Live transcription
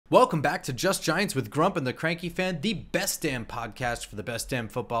Welcome back to Just Giants with Grump and the Cranky Fan, the best damn podcast for the best damn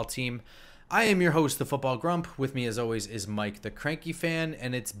football team. I am your host, the Football Grump. With me, as always, is Mike, the Cranky Fan,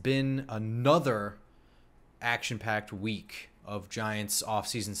 and it's been another action-packed week of Giants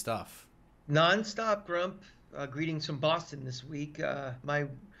off-season stuff. Non-stop, Grump. Greetings from Boston this week.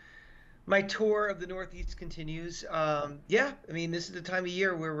 My tour of the Northeast continues. Yeah, I mean, this is the time of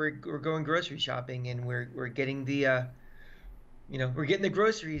year where we're going grocery shopping, and we're getting the we're getting the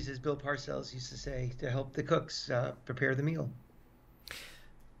groceries, as Bill Parcells used to say, to help the cooks prepare the meal.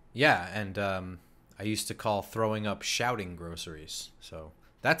 Yeah, and I used to call throwing up shouting groceries. So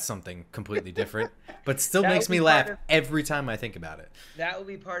that's something completely different, but still makes me laugh every time I think about it. That will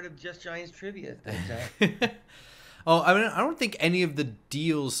be part of Just Giants trivia. Oh, I mean, I don't think any of the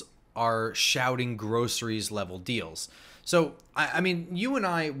deals are shouting groceries level deals. So, I mean, you and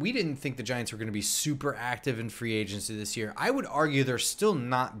I, we didn't think the Giants were going to be super active in free agency this year. I would argue they're still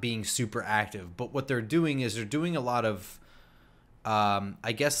not being super active, but what they're doing is they're doing a lot of,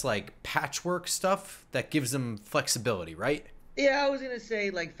 I guess, like patchwork stuff that gives them flexibility, right? Yeah, I was going to say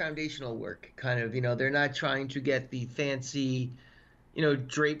like foundational work, kind of. They're not trying to get the fancy,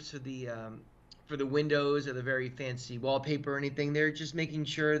 drapes for the windows or the very fancy wallpaper or anything. They're just making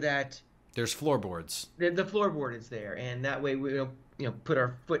sure that there's floorboards. The floorboard is there, and that way we don't put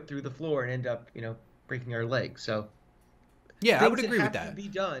our foot through the floor and end up breaking our leg. So yeah, I would agree with that. Things to be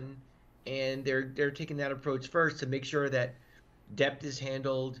done, and they're taking that approach first to make sure that depth is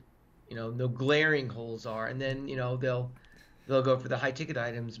handled, no glaring holes are, and then they'll go for the high ticket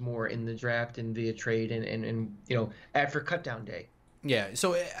items more in the draft and via trade and after cut-down day. Yeah,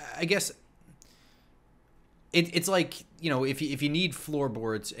 so I guess it's like, if you need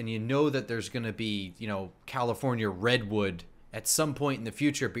floorboards and you know that there's going to be, California redwood at some point in the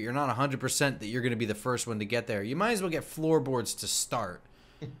future, but you're not 100% that you're going to be the first one to get there, you might as well get floorboards to start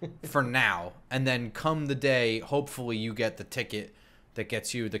for now. And then come the day, hopefully you get the ticket that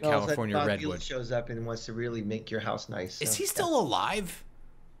gets you the California Bob redwood. Vila shows up and wants to really make your house nice. Is he still alive?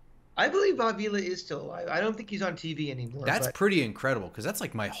 I believe Bob Vila is still alive. I don't think he's on TV anymore. That's pretty incredible, because that's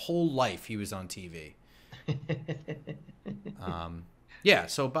like my whole life he was on TV. Yeah,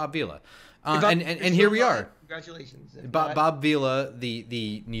 so Bob Vila. And here we are. Congratulations. Bob Vila,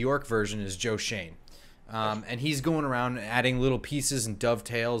 the New York version, is Joe Shane. And he's going around adding little pieces and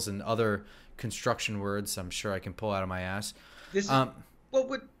dovetails and other construction words I'm sure I can pull out of my ass.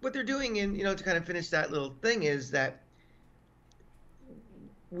 What they're doing, and to kind of finish that little thing, is that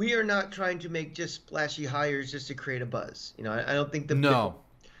we are not trying to make just splashy hires just to create a buzz. I don't think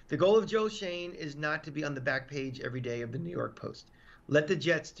the goal of Joe Shane is not to be on the back page every day of the New York Post. Let the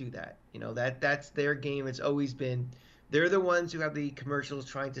Jets do that. That's their game. It's always been. They're the ones who have the commercials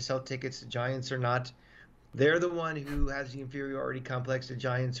trying to sell tickets. The Giants are not. They're the one who has the inferiority complex. The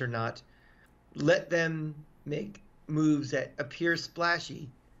Giants are not. Let them make moves that appear splashy,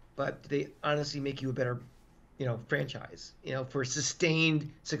 but they honestly make you a better, franchise, for sustained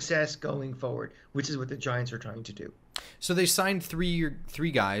success going forward, which is what the Giants are trying to do. So they signed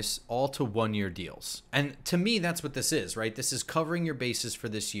three guys all to 1-year deals. And to me, that's what this is, right? This is covering your bases for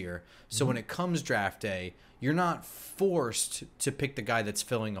this year. So when it comes draft day, you're not forced to pick the guy that's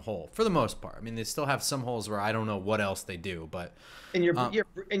filling a hole for the most part. I mean, they still have some holes where I don't know what else they do, but and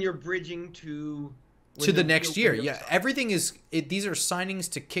you're bridging to the next year. Yeah, everything is these are signings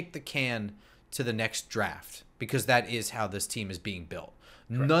to kick the can to the next draft, because that is how this team is being built.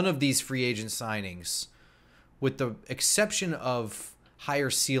 Correct. None of these free agent signings, with the exception of higher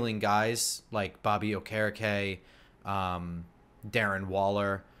ceiling guys like Bobby Okereke, Darren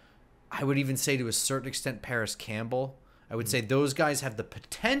Waller, I would even say to a certain extent Paris Campbell, I would say those guys have the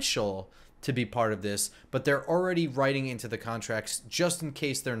potential to be part of this, but they're already writing into the contracts, just in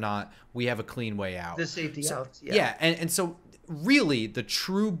case they're not, we have a clean way out. The safety outs. Yeah, and so really the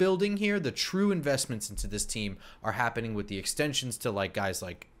true building here, the true investments into this team are happening with the extensions to like guys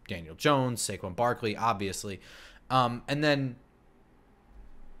like Daniel Jones, Saquon Barkley, obviously. And then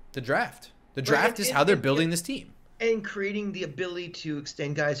the draft. The draft is how they're building this team. And creating the ability to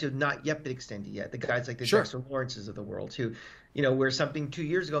extend guys who have not yet been extended yet. The guys like the Dexter Lawrences of the world who, where something 2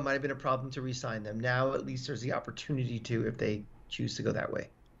 years ago might have been a problem to re-sign them. Now at least there's the opportunity to, if they choose to go that way.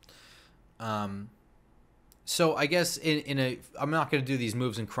 So I guess I'm not going to do these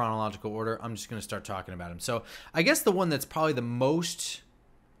moves in chronological order. I'm just going to start talking about them. So I guess the one that's probably the most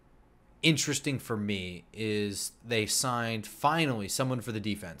interesting for me is they signed finally someone for the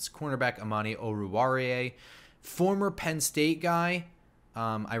defense. Cornerback Amani Oruwariye, former Penn State guy.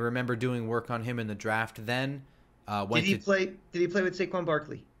 I remember doing work on him in the draft then. Did he play with Saquon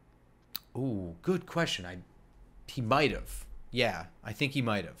Barkley? Ooh, good question. He might have. Yeah, I think he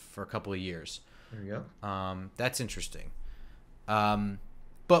might have for a couple of years. There you go. That's interesting.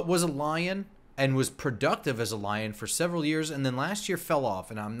 But was a Lion and was productive as a Lion for several years, and then last year fell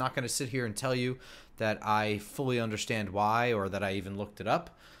off. And I'm not going to sit here and tell you that I fully understand why or that I even looked it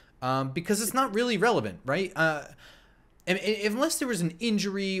up, because it's not really relevant, right? And unless there was an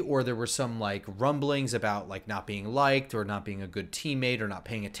injury or there were some like rumblings about like not being liked or not being a good teammate or not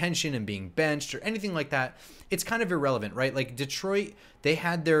paying attention and being benched or anything like that, it's kind of irrelevant, right? Like Detroit, they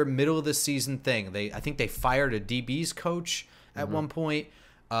had their middle of the season thing. I think they fired a DB's coach at one point.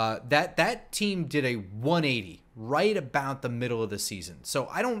 That team did a 180 right about the middle of the season. So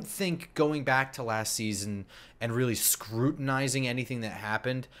I don't think going back to last season and really scrutinizing anything that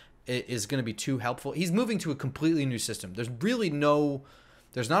happened is going to be too helpful. He's moving to a completely new system. There's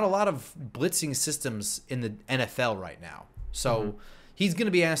not a lot of blitzing systems in the NFL right now. So he's going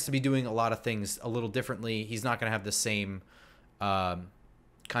to be asked to be doing a lot of things a little differently. He's not going to have the same kind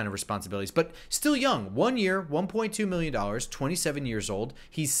of responsibilities, but still young. 1 year, $1.2 million, 27 years old.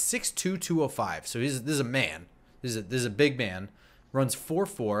 He's 6'2", 205. So this is a man. This is a big man. Runs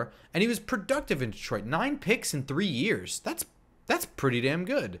 4.4, and he was productive in Detroit. 9 picks in 3 years. That's pretty damn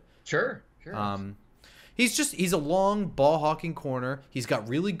good. Sure. He's a long ball hawking corner. He's got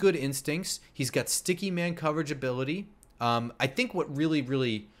really good instincts. He's got sticky man coverage ability. I think what really,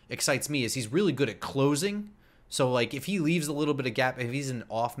 really excites me is he's really good at closing. So like if he leaves a little bit of gap, if he's in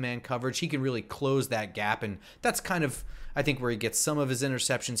off man coverage, he can really close that gap. And that's kind of, I think, where he gets some of his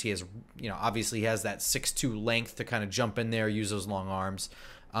interceptions. He has, obviously he has that 6'2" length to kind of jump in there, use those long arms.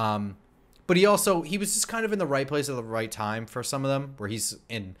 But he was just kind of in the right place at the right time for some of them, where he's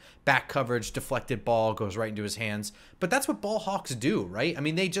in back coverage, deflected ball goes right into his hands. But that's what ball hawks do, right? I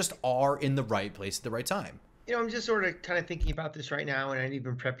mean, they just are in the right place at the right time. I'm just sort of kind of thinking about this right now, and I didn't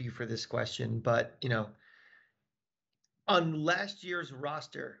even prep you for this question, but, on last year's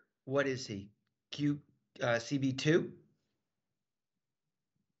roster, what is he? CB2?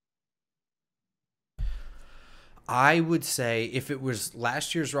 I would say if it was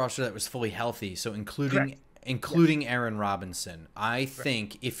last year's roster that was fully healthy, so including Aaron Robinson, I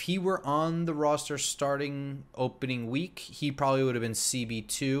think if he were on the roster starting opening week, he probably would have been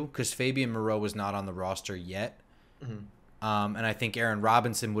CB2 because Fabian Moreau was not on the roster yet. And I think Aaron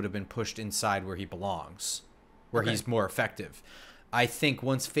Robinson would have been pushed inside where he belongs, where he's more effective. I think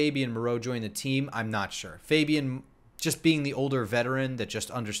once Fabian Moreau joined the team, I'm not sure. Fabian, just being the older veteran that just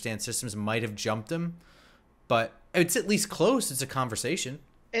understands systems, might have jumped him. But it's at least close. It's a conversation.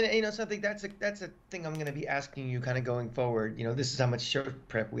 And something that's a thing I'm going to be asking you kind of going forward. This is how much show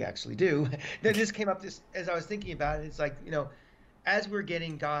prep we actually do. This came up as I was thinking about it. It's like, as we're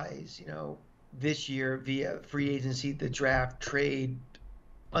getting guys, this year via free agency, the draft, trade,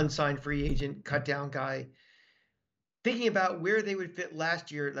 unsigned free agent, cut down guy, thinking about where they would fit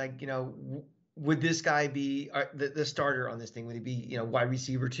last year, like, would this guy be the starter on this thing? Would he be, wide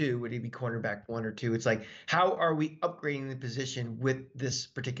receiver 2? Would he be cornerback 1 or 2? It's like, how are we upgrading the position with this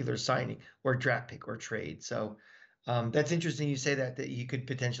particular signing or draft pick or trade? So that's interesting you say that he could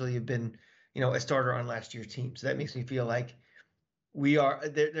potentially have been, a starter on last year's team. So that makes me feel like we are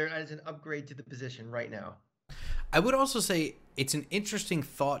there as an upgrade to the position right now. I would also say it's an interesting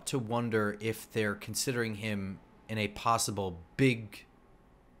thought to wonder if they're considering him in a possible big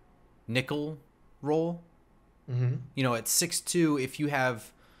nickel role. At 6'2", if you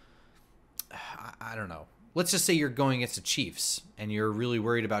have, I don't know, let's just say you're going against the Chiefs and you're really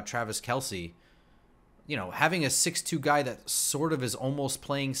worried about Travis Kelce, having a 6'2" guy that sort of is almost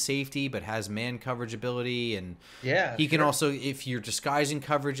playing safety but has man coverage ability, and he can also, if you're disguising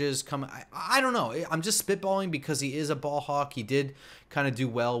coverages, I don't know. I'm just spitballing because he is a ball hawk. He did kind of do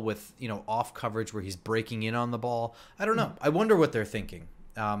well with, off coverage where he's breaking in on the ball. I don't know. I wonder what they're thinking.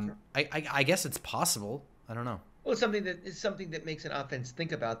 I guess it's possible. I don't know. Well, it's something that makes an offense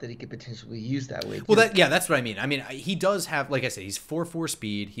think about that he could potentially use that way too. Well, that's what I mean. I mean, he does have, like I said, he's 4.4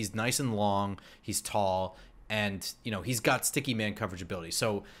 speed. He's nice and long. He's tall, and he's got sticky man coverage ability.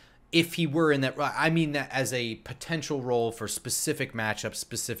 So if he were in that, I mean that as a potential role for specific matchups,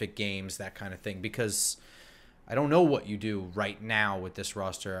 specific games, that kind of thing. Because I don't know what you do right now with this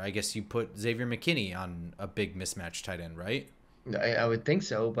roster. I guess you put Xavier McKinney on a big mismatch tight end, right? I would think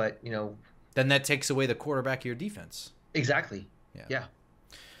so, but then that takes away the quarterback of your defense. Exactly. Yeah.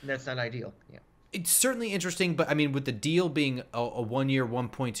 That's not ideal. Yeah. It's certainly interesting, but I mean, with the deal being a 1 year,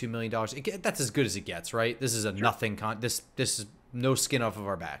 $1.2 million, that's as good as it gets, right? This is a nothing. This is no skin off of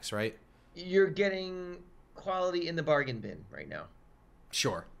our backs, right? You're getting quality in the bargain bin right now.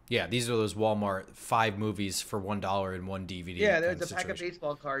 Sure. Yeah, these are those Walmart 5 movies for $1 and 1 DVD. Yeah, there's a pack of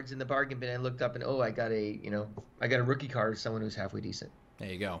baseball cards in the bargain bin. I looked up and I got a rookie card of someone who's halfway decent. There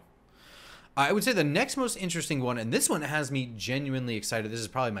you go. I would say the next most interesting one, and this one has me genuinely excited. This is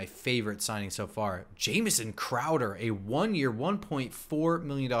probably my favorite signing so far. Jamison Crowder, a 1-year, $1.4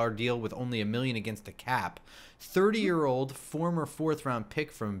 million deal with only $1 million against the cap. 30-year-old former 4th-round pick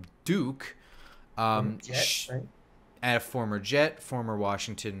from Duke. Jet, right? A former Jet, former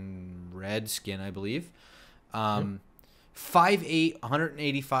Washington Redskin, I believe. 5'8",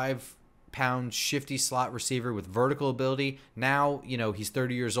 185-pound shifty slot receiver with vertical ability. Now, he's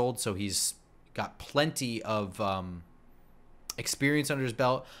 30 years old, so he's got plenty of experience under his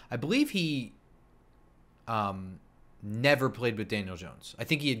belt. I believe he never played with Daniel Jones. I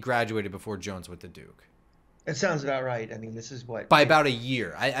think he had graduated before Jones went to Duke. It sounds about right. I mean, this is what... By about a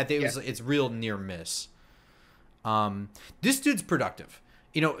year. I think it's real near miss. This dude's productive.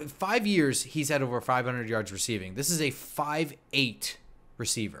 5 years, he's had over 500 yards receiving. This is a 5'8"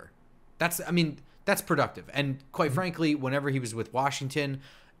 receiver. That's productive. And quite frankly, whenever he was with Washington,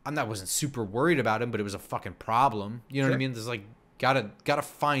 I wasn't super worried about him, but it was a fucking problem. You know what I mean? There's gotta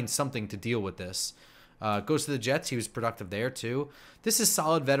find something to deal with this. Goes to the Jets. He was productive there too. This is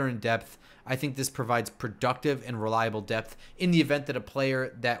solid veteran depth. I think this provides productive and reliable depth in the event that a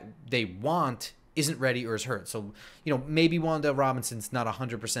player that they want isn't ready or is hurt. So, maybe Wan'Dale Robinson's not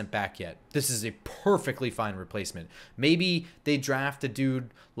 100% back yet. This is a perfectly fine replacement. Maybe they draft a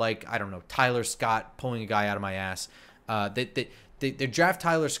dude like, I don't know, Tyler Scott, pulling a guy out of my ass. They draft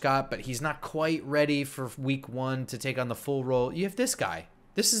Tyler Scott, but he's not quite ready for week 1 to take on the full role. You have this guy.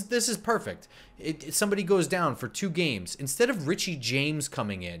 This is perfect. Somebody goes down for 2 games. Instead of Richie James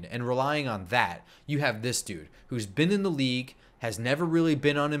coming in and relying on that, you have this dude who's been in the league, has never really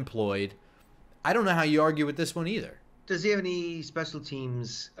been unemployed. I don't know how you argue with this one either. Does he have any special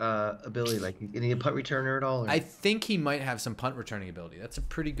teams ability, like any punt returner at all? Or? I think he might have some punt returning ability. That's a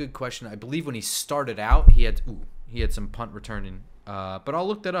pretty good question. I believe when he started out, he had some punt returning. But I'll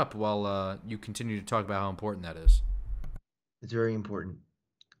look that up while you continue to talk about how important that is. It's very important.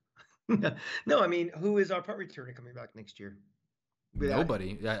 No, I mean, who is our punt returner coming back next year?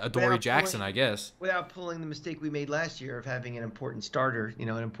 Nobody. Adoree Jackson, I guess. Without pulling the mistake we made last year of having an important starter, an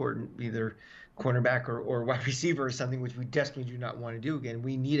important either cornerback or wide receiver or something, which we desperately do not want to do again.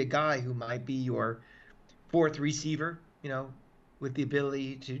 We need a guy who might be your 4th receiver, with the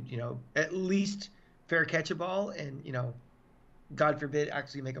ability to, at least fair catch a ball and, God forbid,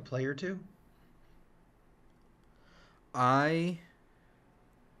 actually make a play or two. I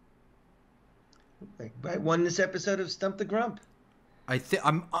won this episode of Stump the Grump.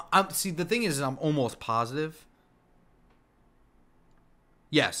 See, the thing is, I'm almost positive.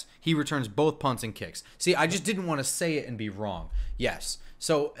 Yes, he returns both punts and kicks. See, I just didn't want to say it and be wrong. Yes.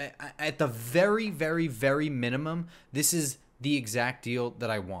 So at the very, very, very minimum, this is the exact deal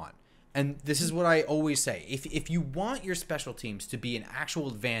that I want. And this is what I always say. If you want your special teams to be an actual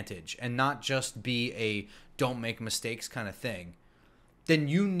advantage and not just be a don't make mistakes kind of thing, then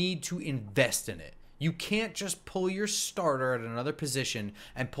you need to invest in it. You can't just pull your starter at another position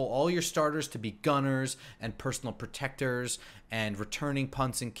and pull all your starters to be gunners and personal protectors and returning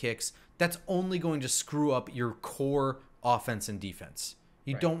punts and kicks. That's only going to screw up your core offense and defense.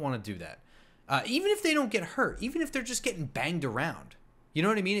 You don't want to do that. Even if they don't get hurt, even if they're just getting banged around. You know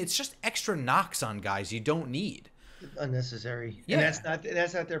what I mean? It's just extra knocks on guys you don't need. Unnecessary. Yeah. And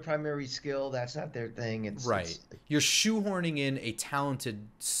that's not their primary skill. That's not their thing. You're shoehorning in a talented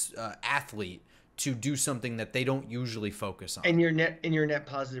athlete to do something that they don't usually focus on. And your net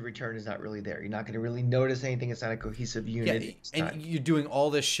positive return is not really there. You're not going to really notice anything. It's not a cohesive unit. Yeah, and you're doing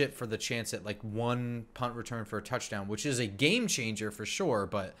all this shit for the chance at like 1 punt return for a touchdown, which is a game changer for sure,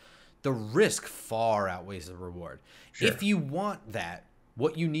 but the risk far outweighs the reward. Sure. If you want that,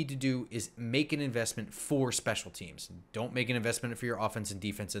 what you need to do is make an investment for special teams. Don't make an investment for your offense and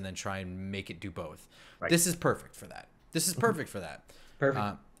defense and then try and make it do both. Right. This is perfect for that.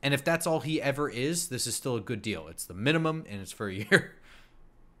 Perfect. And if that's all he ever is, this is still a good deal. It's the minimum, and it's for a year.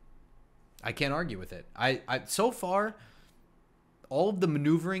 I can't argue with it. I so far, all of the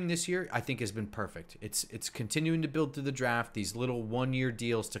maneuvering this year, I think, has been perfect. It's continuing to build through the draft, these little 1-year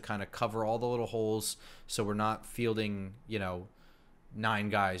deals to kind of cover all the little holes so we're not fielding, 9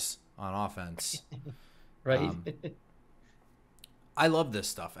 guys on offense. Right. I love this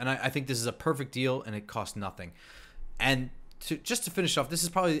stuff, and I think this is a perfect deal, and it costs nothing. And just to finish off,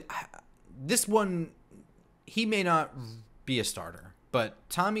 this one, he may not be a starter, but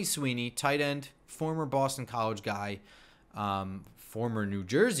Tommy Sweeney, tight end, former Boston College guy, former New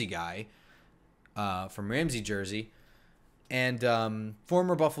Jersey guy, from Ramsey, Jersey, And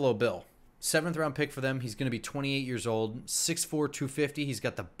former Buffalo Bill. 7th round pick for them. He's going to be 28 years old, 6'4", 250. He's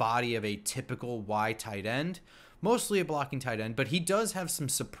got the body of a typical Y tight end, mostly a blocking tight end, but he does have some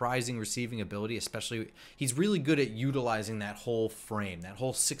surprising receiving ability, especially he's really good at utilizing that whole frame, that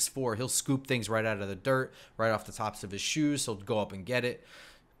whole 6'4". He'll scoop things right out of the dirt, right off the tops of his shoes. He'll go up and get it.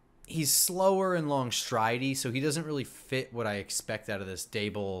 He's slower and long stridey, so he doesn't really fit what I expect out of this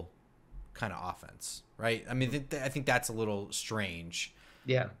Dable kind of offense, right? I mean, I think that's a little strange.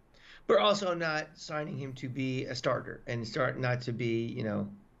 Yeah. We're also not signing him to be a starter and not to be,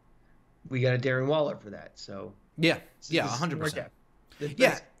 we got a Darren Waller for that. So yeah, 100%.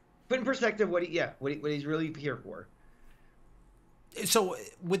 Yeah. Put in perspective what he's really here for. So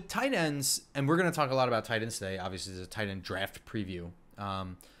with tight ends, and we're going to talk a lot about tight ends today. Obviously, there's a tight end draft preview.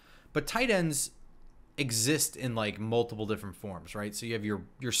 But tight ends exist in like multiple different forms, right? So you have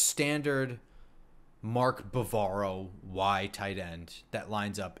your standard Mark Bavaro Y tight end that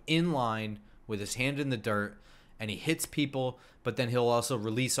lines up in line with his hand in the dirt, and he hits people, but then he'll also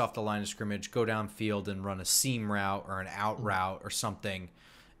release off the line of scrimmage, go downfield and run a seam route or an out route or something,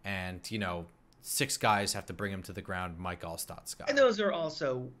 and 6 guys have to bring him to the ground. Mike Allstott's guy. And those are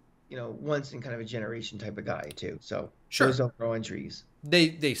also once in kind of a generation type of guy too. So sure, those don't grow on trees.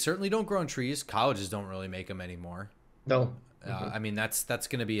 They certainly don't grow on trees. Colleges don't really make them anymore. No. I mean, that's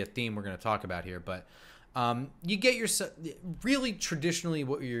going to be a theme we're going to talk about here. But you get really traditionally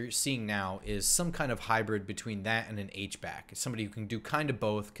what you're seeing now is some kind of hybrid between that and an H-back. Somebody who can do kind of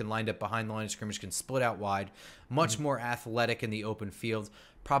both, can line up behind the line of scrimmage, can split out wide, much more athletic in the open field,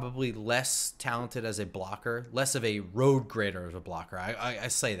 probably less talented as a blocker, less of a road grader as a blocker. I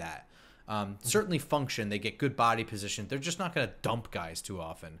say that. Certainly function. They get good body position. They're just not going to dump guys too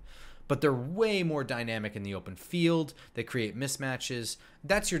often. But they're way more dynamic in the open field. They create mismatches.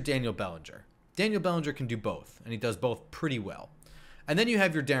 That's your Daniel Bellinger. Daniel Bellinger can do both, and he does both pretty well. And then you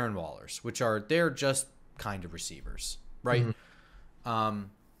have your Darren Wallers, they're just kind of receivers, right? Mm-hmm.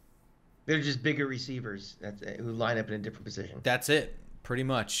 They're just bigger receivers who line up in a different position. That's it, pretty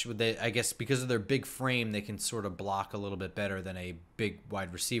much. I guess because of their big frame, they can sort of block a little bit better than a big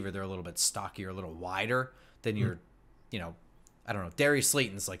wide receiver. They're a little bit stockier, a little wider than your, I don't know. Darius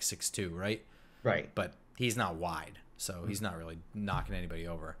Slayton's like 6'2", right? Right. But he's not wide, so he's not really knocking anybody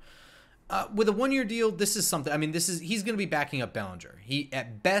over. With a 1-year deal, this is something. I mean, he's going to be backing up Bellinger. He,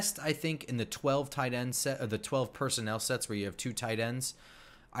 at best, I think, in the 12 tight end set, or the 12 personnel sets where you have 2 tight ends,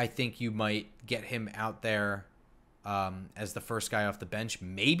 I think you might get him out there as the first guy off the bench,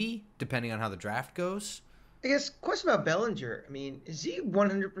 maybe, depending on how the draft goes. I guess, question about Bellinger. I mean, is he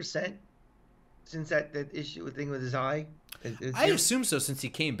 100% since that issue thing with his eye? I assume so, since he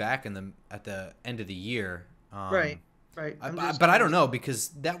came back at the end of the year. Right. But I don't know, because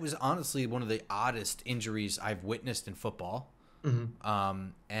that was honestly one of the oddest injuries I've witnessed in football. Mm-hmm.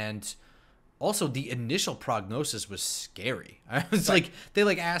 And also the initial prognosis was scary. It's like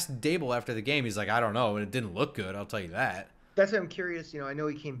they asked Dable after the game. He's like, I don't know, and it didn't look good. I'll tell you that. That's why I'm curious. I know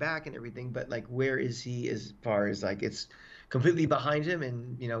he came back and everything, but where is he as far as it's completely behind him,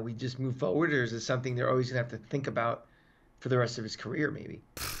 and we just move forward, or is it something they're always gonna have to think about for the rest of his career, maybe?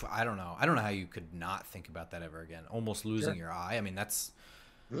 I don't know. I don't know how you could not think about that ever again. Almost losing your eye. I mean, that's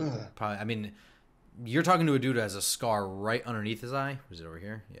probably. I mean, you're talking to a dude who has a scar right underneath his eye. Was it over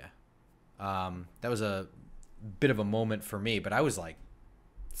here? Yeah. That was a bit of a moment for me, but I was like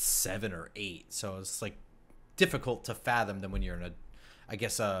 7 or 8, so it's difficult to fathom than when you're in I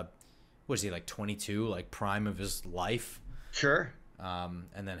guess what is he, 22, prime of his life? Sure. And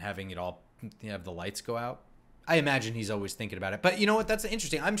then having it all, have the lights go out. I imagine he's always thinking about it. But you know what? That's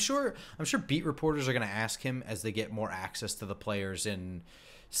interesting. I'm sure beat reporters are going to ask him as they get more access to the players in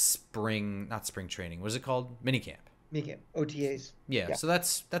not spring training. What is it called? Minicamp. Minicamp. OTAs. Yeah. So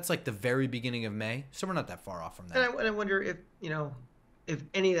that's the very beginning of May. So we're not that far off from that. And I wonder if, if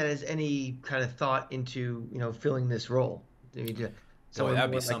any of that has any kind of thought into, filling this role. Boy,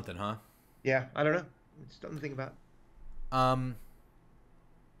 that'd be something, huh? Yeah. I don't know. It's something to think about.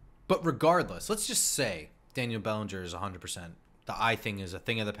 But regardless, let's just say Daniel Bellinger is 100%. The eye thing is a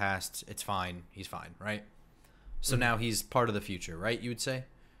thing of the past. It's fine. He's fine, right? So now he's part of the future, right? You would say?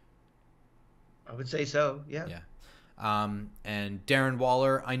 I would say so, yeah. Yeah. And Darren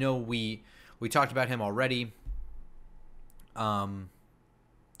Waller, I know we talked about him already. A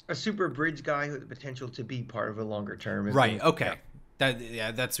super bridge guy with the potential to be part of a longer term. Right, okay.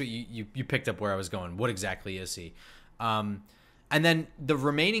 Yeah. That's what you picked up where I was going. What exactly is he? And then the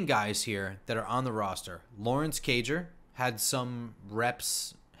remaining guys here that are on the roster, Lawrence Cager had some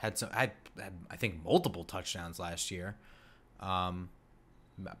reps, had I think multiple touchdowns last year.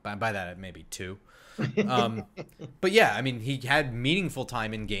 By that, maybe 2. But yeah, I mean, he had meaningful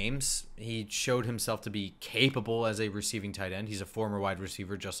time in games. He showed himself to be capable as a receiving tight end. He's a former wide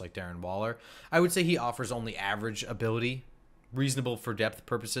receiver, just like Darren Waller. I would say he offers only average ability, reasonable for depth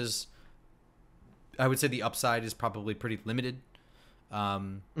purposes. I would say the upside is probably pretty limited. So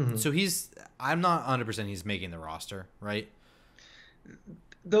I'm not 100% he's making the roster, right?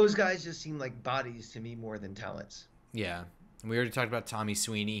 Those guys just seem like bodies to me more than talents. Yeah. We already talked about Tommy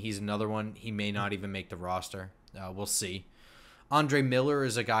Sweeney. He's another one. He may not even make the roster. We'll see. Andre Miller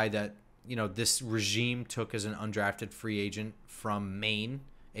is a guy that, this regime took as an undrafted free agent from Maine,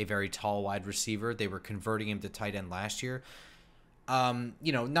 a very tall wide receiver. They were converting him to tight end last year.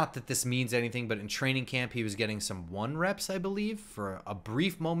 Not that this means anything, but in training camp, he was getting some 1 reps, I believe, for a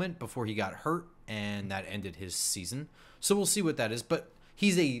brief moment before he got hurt, and that ended his season. So we'll see what that is. But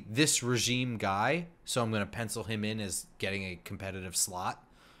he's this regime guy, so I'm going to pencil him in as getting a competitive slot.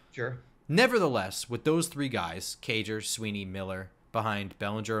 Sure. Nevertheless, with those 3 guys, Cager, Sweeney, Miller, behind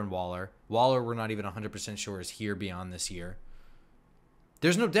Bellinger and Waller, we're not even 100% sure is here beyond this year.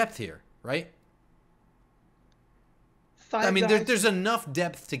 There's no depth here, right? There's enough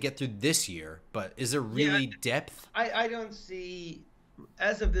depth to get through this year, but is there really depth? I don't see,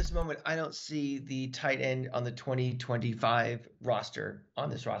 as of this moment, I don't see the tight end on the 2025 roster on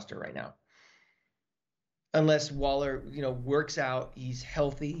this roster right now. Unless Waller, works out, he's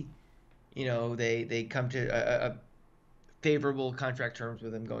healthy, they come to a favorable contract terms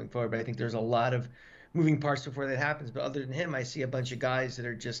with him going forward. But I think there's a lot of moving parts before that happens. But other than him, I see a bunch of guys that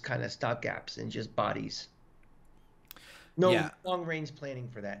are just kind of stopgaps and just bodies. No long-range planning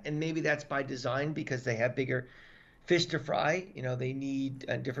for that. And maybe that's by design because they have bigger fish to fry. They need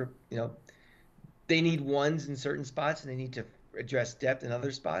different, they need ones in certain spots and they need to address depth in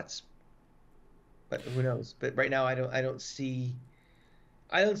other spots. But who knows? But right now, I don't see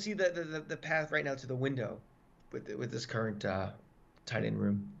the path right now to the window with this current tight end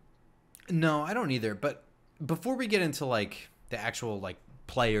room. No, I don't either. But before we get into the actual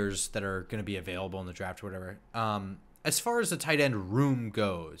players that are going to be available in the draft or whatever, as far as the tight end room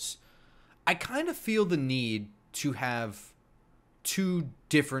goes, I kind of feel the need to have 2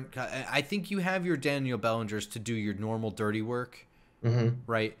 different. I think you have your Daniel Bellingers to do your normal dirty work,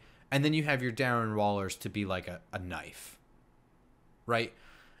 right? And then you have your Darren Wallers to be like a knife, right?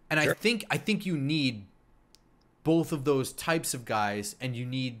 And sure. I think you need both of those types of guys, and you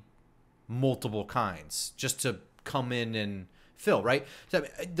need multiple kinds just to come in and fill, right? So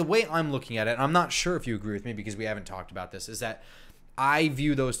the way I'm looking at it, and I'm not sure if you agree with me because we haven't talked about this, is that I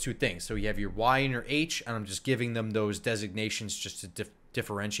view those 2 things. So you have your Y and your H, and I'm just giving them those designations just to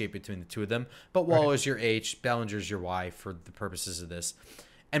differentiate between the 2 of them. But Waller's your H, Bellinger's your Y for the purposes of this.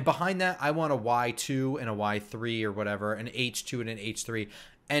 And behind that, I want a Y2 and a Y3 or whatever, an H2 and an H3.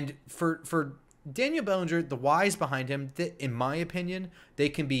 And for Daniel Bellinger, the Y's behind him, in my opinion, they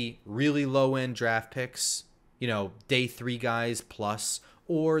can be really low-end draft picks, day 3 guys plus,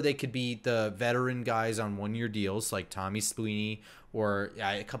 or they could be the veteran guys on 1-year deals like Tommy Sweeney, or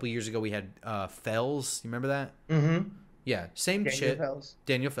a couple years ago we had Fells. You remember that? Mm-hmm. Yeah, same shit.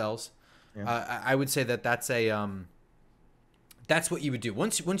 Daniel Fells. Yeah. I would say that's a that's what you would do.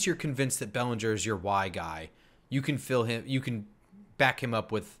 Once you're convinced that Bellinger is your Y guy, you can fill him. You can back him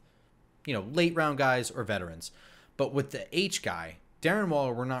up with, late round guys or veterans. But with the H guy, Darren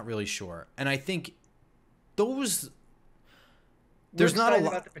Waller, we're not really sure. And I think there's not a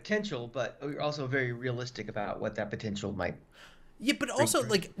lot about the potential, but we're also very realistic about what that potential might. Yeah, but also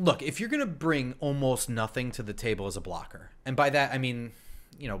look, if you're gonna bring almost nothing to the table as a blocker, and by that I mean,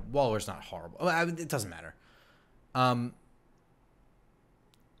 Waller's not horrible. It doesn't matter.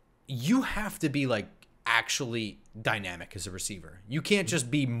 You have to be actually dynamic as a receiver. You can't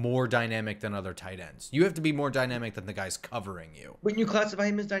just be more dynamic than other tight ends. You have to be more dynamic than the guys covering you. Wouldn't you classify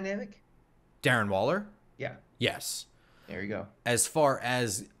him as dynamic? Darren Waller? Yeah. Yes. There you go. As far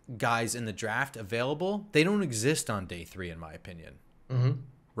as guys in the draft available, they don't exist on day 3, in my opinion. Mm-hmm.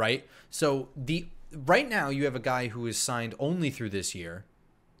 Right? So right now you have a guy who is signed only through this year.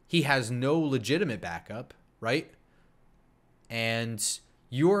 He has no legitimate backup, right? And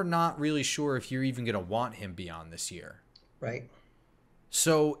you're not really sure if you're even going to want him beyond this year. Right.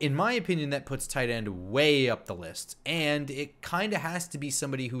 So, in my opinion, that puts tight end way up the list. And it kind of has to be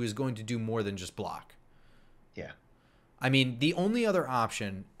somebody who is going to do more than just block. Yeah. I mean, the only other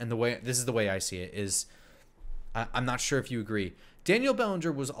option, and this is the way I see it, is, I'm not sure if you agree, Daniel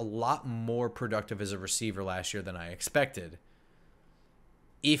Bellinger was a lot more productive as a receiver last year than I expected.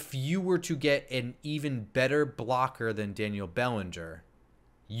 If you were to get an even better blocker than Daniel Bellinger,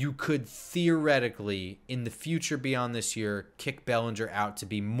 you could theoretically, in the future beyond this year, kick Bellinger out to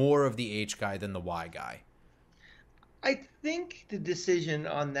be more of the H guy than the Y guy? I think the decision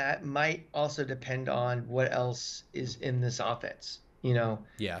on that might also depend on what else is in this offense.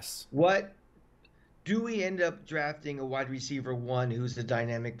 Yes. What do we end up drafting a wide receiver one who's a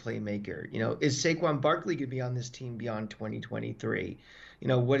dynamic playmaker? Is Saquon Barkley going to be on this team beyond 2023?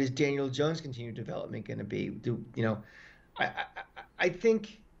 What is Daniel Jones' continued development going to be? I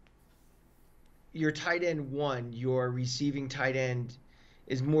think your tight end one, your receiving tight end,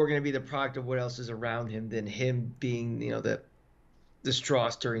 is more going to be the product of what else is around him than him being, the straw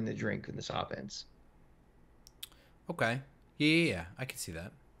stirring the drink in this offense. Okay. Yeah. I can see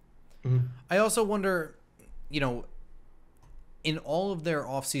that. Mm-hmm. I also wonder, in all of their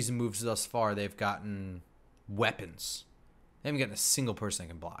offseason moves thus far, they've gotten weapons. They haven't gotten a single person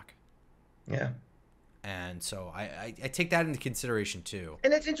that can block. Yeah. And so I take that into consideration too.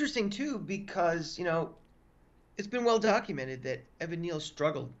 And that's interesting too, because, it's been well documented that Evan Neal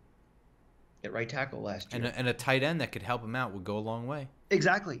struggled at right tackle last year. And a tight end that could help him out would go a long way.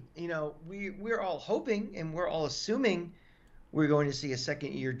 Exactly. We're all hoping and we're all assuming we're going to see a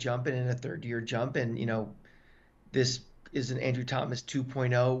second-year jump and a third-year jump. And, this is an Andrew Thomas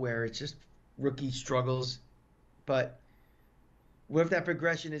 2.0 where it's just rookie struggles. But what if that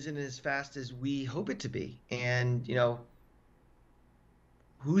progression isn't as fast as we hope it to be? And,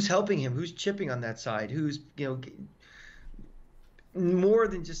 who's helping him? Who's chipping on that side? Who's, more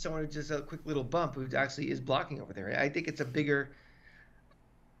than just someone who's just a quick little bump who actually is blocking over there? I think it's a bigger,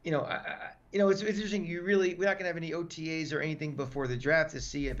 it's interesting. We're not going to have any OTAs or anything before the draft to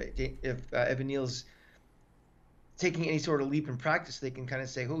see if Evan Neal's taking any sort of leap in practice. They can kind of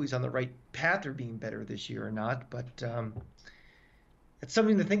say, oh, he's on the right path or being better this year or not. But it's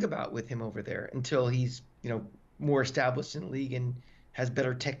something to think about with him over there until he's, more established in the league and has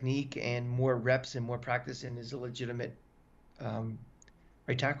better technique and more reps and more practice and is a legitimate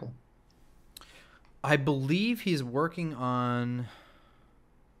right tackle. I believe he's working on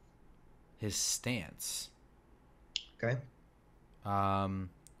his stance. Okay.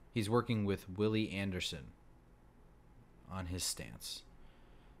 He's working with Willie Anderson on his stance.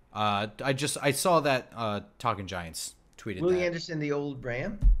 I saw that Talking Giants tweeted Willie that. Anderson, the old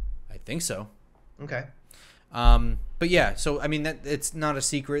Ram? I think so. Okay. But yeah, so I mean that it's not a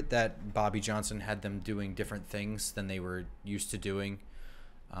secret that Bobby Johnson had them doing different things than they were used to doing.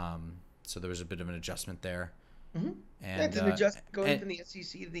 So there was a bit of an adjustment there. Mm-hmm. And it's an adjustment going from the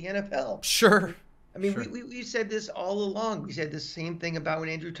SEC to the NFL. Sure. I mean, sure. We said this all along. We said the same thing about when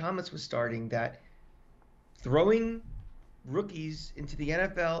Andrew Thomas was starting, that throwing rookies into the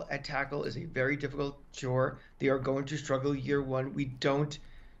NFL at tackle is a very difficult chore. They are going to struggle year one. We don't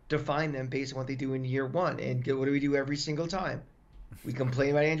define them based on what they do in year one. And what do we do every single time? We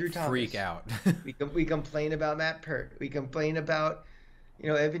complain about Andrew Thomas. Freak out. we complain about Matt Peart. We complain about,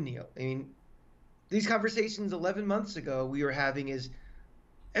 Evan Neal. I mean, these conversations 11 months ago we were having is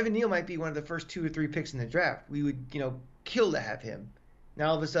Evan Neal might be one of the first 2 or 3 picks in the draft. We would, kill to have him. Now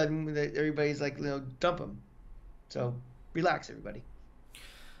all of a sudden everybody's like, dump him. So relax, everybody.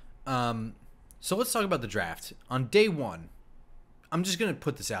 So let's talk about the draft. On day one, I'm just going to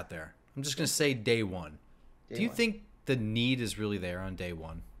put this out there. I'm just going to say day one. Do you think the need is really there on day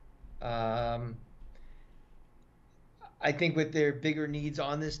one? I think with their bigger needs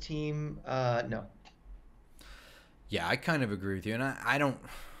on this team, no. Yeah, I kind of agree with you. And I don't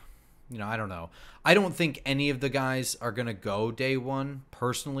know. I don't think any of the guys are going to go day one.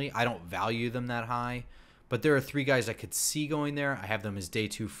 Personally, I don't value them that high. But there are 3 guys I could see going there. I have them as day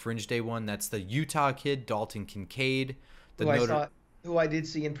 2 fringe day 1. That's the Utah kid, Dalton Kincaid. Who I did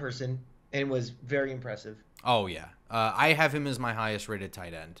see in person and was very impressive. Oh, yeah. I have him as my highest rated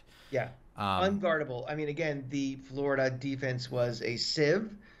tight end. Yeah. Unguardable. I mean, again, the Florida defense was a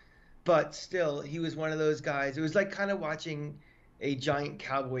sieve, but still, he was one of those guys. It was like kind of watching a giant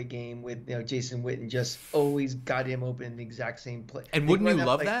Cowboy game with Jason Witten, just always got him open in the exact same play. And wouldn't you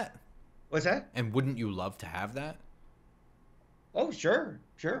love that? What's that? And wouldn't you love to have that? Oh, sure.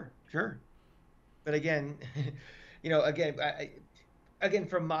 But again, again,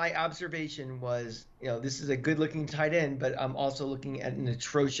 from my observation was, this is a good-looking tight end, but I'm also looking at an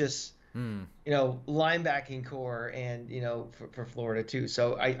atrocious, linebacking core, and for Florida too.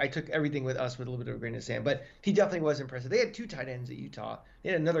 So I took everything with us with a little bit of a grain of sand. But he definitely was impressive. They had 2 tight ends at Utah.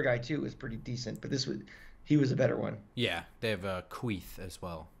 They had another guy too who was pretty decent, but he was a better one. Yeah, they have Queeth as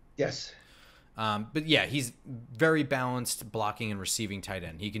well. Yes. But yeah, he's very balanced blocking and receiving tight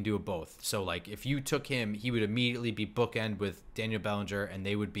end. He can do it both. So like if you took him, he would immediately be bookend with Daniel Bellinger, and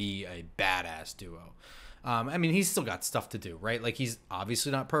they would be a badass duo. I mean, he's still got stuff to do, right? Like, he's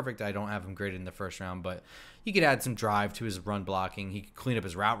obviously not perfect. I don't have him graded in the first round, but he could add some drive to his run blocking. He could clean up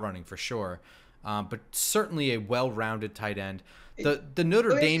his route running for sure. But certainly a well-rounded tight end. The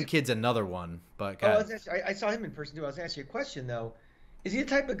Notre Dame kid's another one, but I saw him in person too. I was going to ask you a question though. Is he the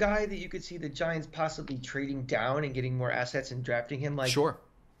type of guy that you could see the Giants possibly trading down and getting more assets and drafting him? Like, sure,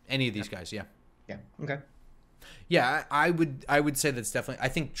 any of these guys, yeah. Yeah. Okay. Yeah, I would say that's definitely. I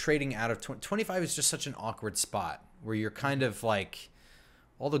think trading out of 25 is just such an awkward spot where you're kind of like,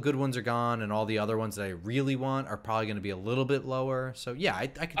 all the good ones are gone, and all the other ones that I really want are probably going to be a little bit lower. So yeah, I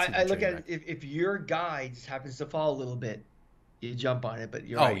could see. I look at it, if your guy just happens to fall a little bit, you jump on it. But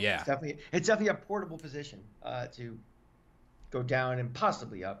you're right. Yeah, it's definitely a portable position to go down and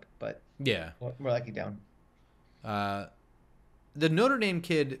possibly up, but yeah, more likely down. The Notre Dame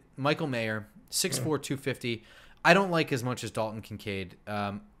kid, Michael Mayer, 6'4", 250. I don't like as much as Dalton Kincaid.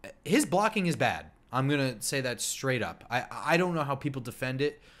 His blocking is bad. I'm going to say that straight up. I don't know how people defend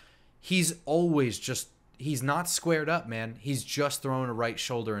it. He's always he's not squared up, man. He's just throwing a right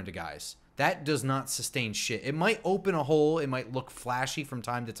shoulder into guys. That does not sustain shit. It might open a hole. It might look flashy from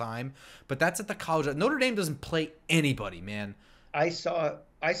time to time, but that's at the college. Notre Dame doesn't play anybody, man. I saw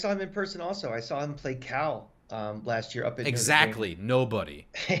him in person also. I saw him play Cal last year up in exactly nobody.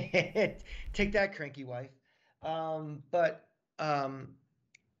 Take that, cranky wife. But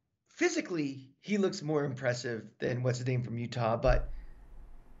physically, he looks more impressive than what's his name from Utah. But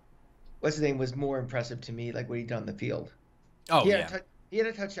what's his name was more impressive to me, like what he done on the field. Oh, he had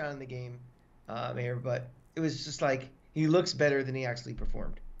a touchdown in the game, Mayor, but it was just like he looks better than he actually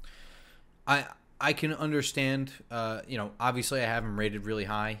performed. I can understand. Obviously I have him rated really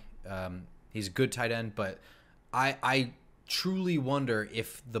high. He's a good tight end, but I truly wonder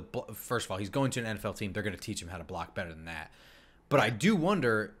if first of all, he's going to an NFL team. They're going to teach him how to block better than that. But I do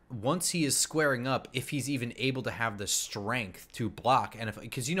wonder, once he is squaring up, if he's even able to have the strength to block. And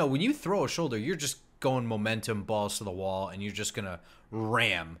because when you throw a shoulder, you're just going momentum, balls to the wall, and you're just gonna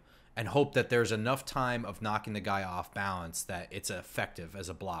ram and hope that there's enough time of knocking the guy off balance that it's effective as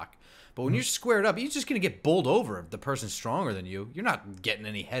a block. But when you're squared up, you're just going to get bowled over if the person's stronger than you. You're not getting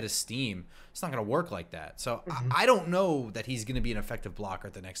any head of steam. It's not going to work like that. So I don't know that he's going to be an effective blocker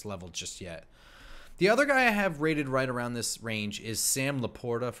at the next level just yet. The other guy I have rated right around this range is Sam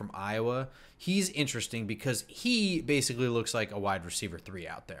Laporta from Iowa. He's interesting because he basically looks like a wide receiver 3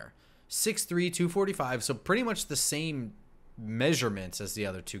 out there. 6'3", 245, so pretty much the same measurements as the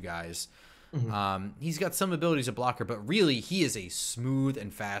other two guys. He's got some abilities as a blocker, but really he is a smooth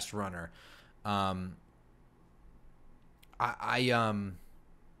and fast runner. I'm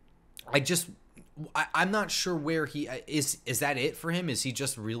not sure where he is. Is that it for him? Is he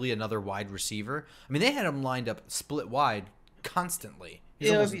just really another wide receiver? I mean, they had him lined up split wide constantly.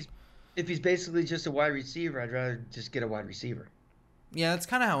 If he's basically just a wide receiver, I'd rather just get a wide receiver. Yeah, that's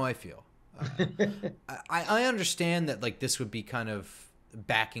kind of how I feel. I understand that like this would be kind of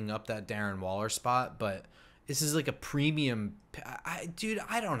backing up that Darren Waller spot, but this is like a premium. Dude,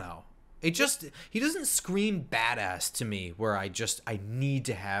 I don't know. He doesn't scream badass to me where I need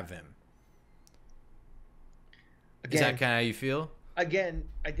to have him. Again, is that kind of how you feel? Again,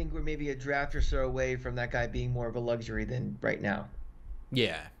 I think we're maybe a draft or so away from that guy being more of a luxury than right now.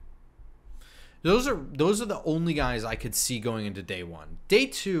 Yeah. Those are the only guys I could see going into day one. Day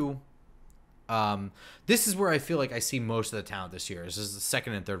two, this is where I feel like I see most of the talent this year. This is the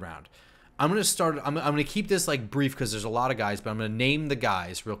second and third round. I'm gonna keep this like brief because there's a lot of guys, but I'm gonna name the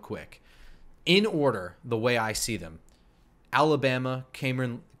guys real quick in order the way I see them. Alabama,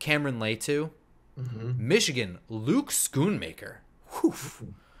 Cameron Latou. Michigan, Luke Schoonmaker.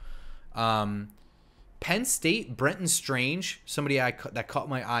 Penn State, Brenton Strange, somebody that caught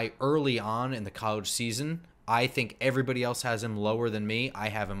my eye early on in the college season. I think everybody else has him lower than me. I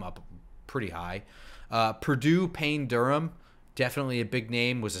have him up pretty high. Purdue, Payne Durham, definitely a big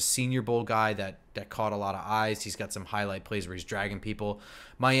name, was a Senior Bowl guy that caught a lot of eyes. He's got some highlight plays where he's dragging people.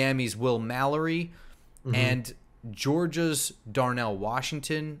 Miami's Will Mallory, and Georgia's Darnell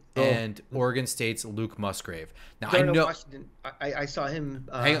Washington, and Oregon State's Luke Musgrave. Now Darnell Washington, I saw him.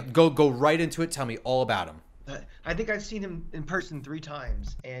 Hang on, go right into it. Tell me all about him. I think I've seen him in person 3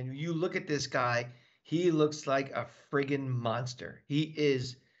 times, and you look at this guy, he looks like a friggin' monster.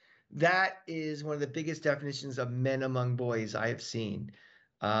 That is one of the biggest definitions of men among boys I have seen.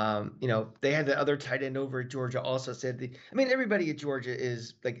 They had the other tight end over at Georgia also said everybody at Georgia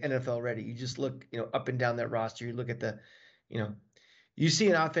is like NFL ready. You just look, up and down that roster. You look at you see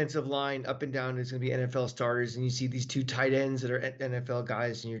an offensive line up and down is going to be NFL starters, and you see these 2 tight ends that are NFL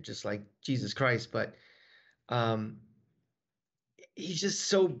guys, and you're just like, Jesus Christ. But he's just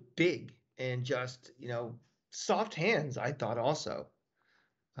so big. and just, soft hands, I thought also.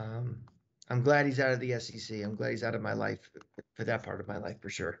 Um, I'm glad he's out of the SEC. I'm glad he's out of my life for that part of my life for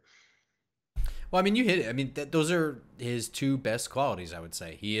sure. Well, I mean, you hit it. I mean, those are his two best qualities, I would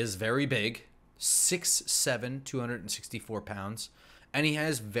say. He is very big, 6'7", 264 pounds, and he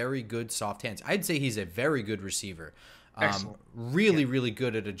has very good soft hands. I'd say he's a very good receiver. Excellent. Really, really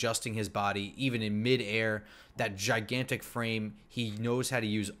good at adjusting his body, even in midair. That gigantic frame, he knows how to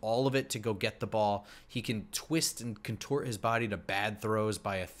use all of it to go get the ball. He can twist and contort his body to bad throws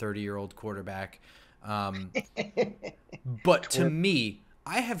by a 30-year-old quarterback. But to me,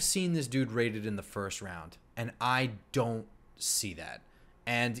 I have seen this dude rated in the first round, and I don't see that.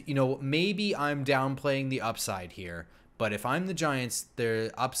 And, maybe I'm downplaying the upside here, but if I'm the Giants,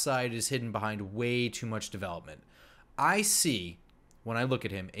 their upside is hidden behind way too much development. I see, when I look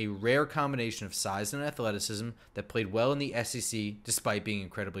at him, a rare combination of size and athleticism that played well in the SEC despite being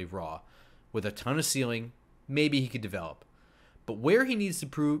incredibly raw. With a ton of ceiling, maybe he could develop. But where he needs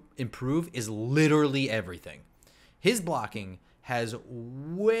to improve is literally everything. His blocking has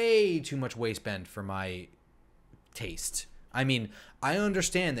way too much waist bend for my taste. I mean, I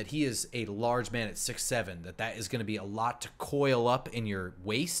understand that he is a large man at 6'7", that is going to be a lot to coil up in your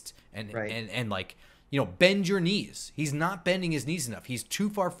waist and Right. and like, bend your knees. He's not bending his knees enough. He's too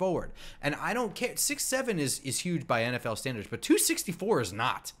far forward. And I don't care. 6'7" is huge by NFL standards, but 264 is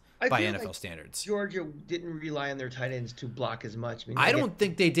not by feel NFL like standards. Georgia didn't rely on their tight ends to block as much. I don't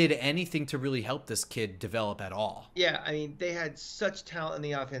think they did anything to really help this kid develop at all. Yeah, I mean, they had such talent in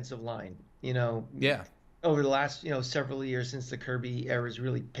the offensive line, Yeah. over the last, several years since the Kirby era has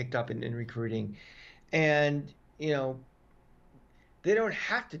really picked up in recruiting. And, they don't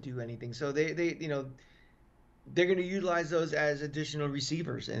have to do anything. So they're going to utilize those as additional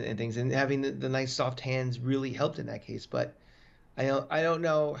receivers and things. And having the nice soft hands really helped in that case. But I don't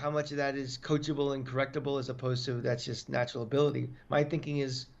know how much of that is coachable and correctable as opposed to that's just natural ability. My thinking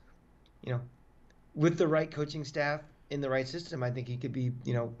is, with the right coaching staff in the right system, I think he could be,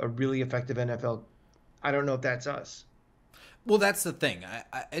 a really effective NFL. I don't know if that's us. Well, that's the thing.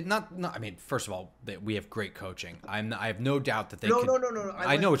 I mean, first of all, we have great coaching. I have no doubt that they. No, could, no, no, no, no.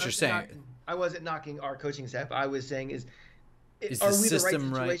 I know what you're saying. I wasn't knocking our coaching staff. I was saying Is are the we the right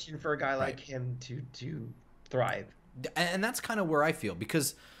system situation right? for a guy like Right. him to thrive? And that's kind of where I feel,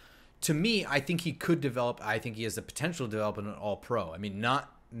 because to me, I think he could develop. I think he has the potential to develop an all-pro. I mean,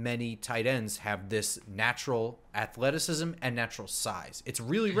 not many tight ends have this natural athleticism and natural size. It's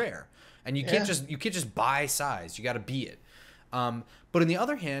really rare, and you can't just buy size. You got to be it. But on the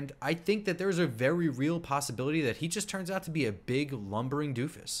other hand, I think that there's a very real possibility that he just turns out to be a big lumbering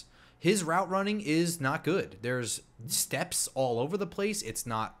doofus. His route running is not good. There's steps all over the place. It's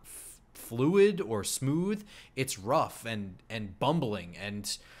not fluid or smooth. It's rough and bumbling,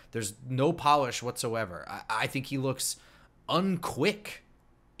 and there's no polish whatsoever. I think he looks unquick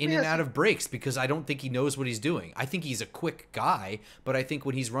in and out of breaks because I don't think he knows what he's doing. I think he's a quick guy, but I think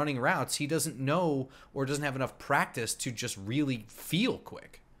when he's running routes, he doesn't know or doesn't have enough practice to just really feel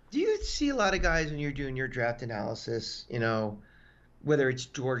quick. Do you see a lot of guys when you're doing your draft analysis, whether it's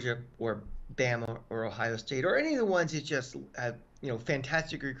Georgia or Bama or Ohio State or any of the ones that just have,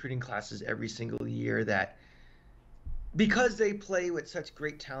 fantastic recruiting classes every single year, that because they play with such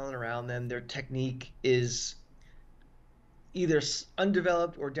great talent around them, their technique is either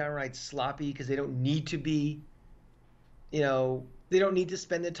undeveloped or downright sloppy because they don't need to be, they don't need to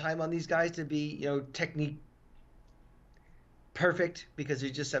spend the time on these guys to be, technique perfect because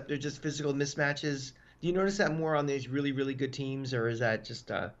they're just physical mismatches. Do you notice that more on these really, really good teams, or is that just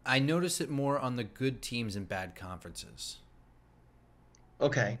I notice it more on the good teams and bad conferences.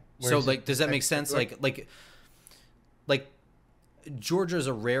 Okay. So like, does that make sense? Like Georgia is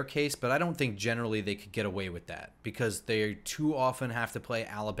a rare case, but I don't think generally they could get away with that because they too often have to play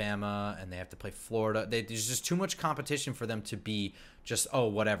Alabama and they have to play Florida. There's just too much competition for them to be just, oh,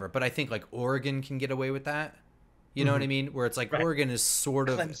 whatever. But I think like Oregon can get away with that. You know what I mean? Where it's like Oregon is sort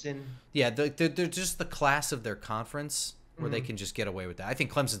of Clemson. Yeah, they're just the class of their conference where they can just get away with that. I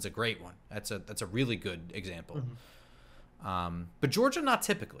think Clemson's a great one. That's a really good example. But Georgia, not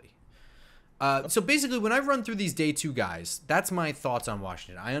typically. So basically, when I run through these day two guys, that's my thoughts on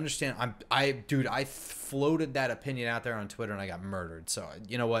Washington. I understand. I floated that opinion out there on Twitter and I got murdered. So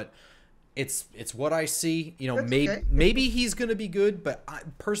you know what? It's what I see. Maybe he's gonna be good, but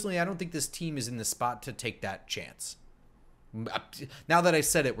personally, I don't think this team is in the spot to take that chance. Now that I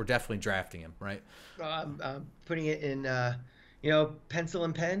said it, we're definitely drafting him, right? Putting it in, pencil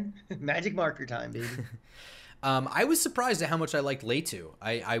and pen, magic marker time, baby. I was surprised at how much I liked Letu.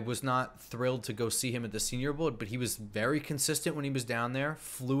 I was not thrilled to go see him at the Senior Bowl, but he was very consistent when he was down there.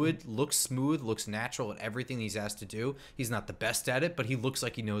 Fluid, looks smooth, looks natural at everything he's asked to do. He's not the best at it, but he looks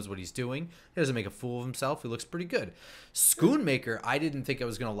like he knows what he's doing. He doesn't make a fool of himself. He looks pretty good. Schoonmaker, I didn't think I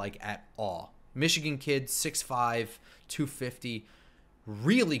was going to like at all. Michigan kid, 6'5", 250,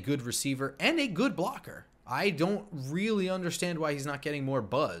 really good receiver and a good blocker. I don't really understand why he's not getting more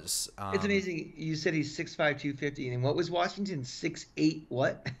buzz. It's amazing. You said he's 6'5", 250, and what was Washington, 6'8",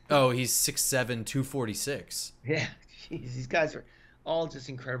 what? Oh, he's 6'7", 246. Yeah, jeez, these guys are all just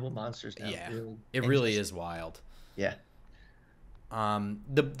incredible monsters now. Yeah, it really is wild. Yeah.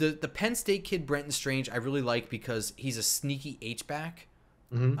 The Penn State kid, Brenton Strange, I really like because he's a sneaky H-back.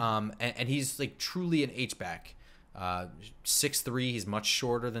 And he's like truly an H-back. 6'3", he's much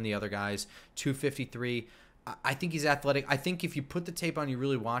shorter than the other guys. 253. I think he's athletic. I think if you put the tape on, you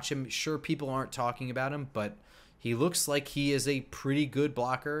really watch him. Sure, people aren't talking about him, but he looks like he is a pretty good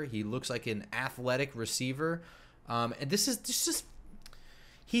blocker. He looks like an athletic receiver. And this just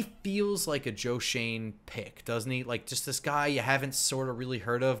he feels like a Joe Shane pick, doesn't he? Like just this guy you haven't sort of really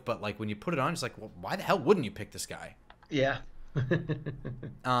heard of, but like when you put it on, it's like, well, why the hell wouldn't you pick this guy? Yeah.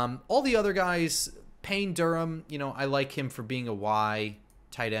 All the other guys, Payne Durham, I like him for being a Y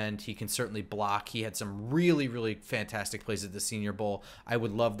tight end. He can certainly block. He had some really, really fantastic plays at the Senior Bowl. I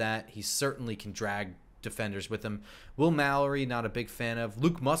would love that. He certainly can drag defenders with him. Will Mallory, not a big fan of.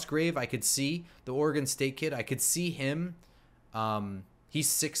 Luke Musgrave, I could see. The Oregon State kid, I could see him. He's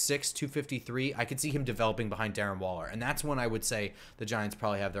 6'6", 253. I could see him developing behind Darren Waller. And that's one I would say the Giants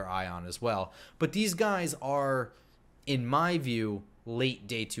probably have their eye on as well. But these guys are, in my view, late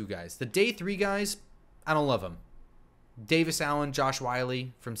day 2 guys. The day 3 guys, I don't love them. Davis Allen, Josh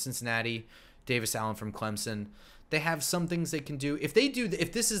Wiley from Cincinnati, Davis Allen from Clemson. They have some things they can do. If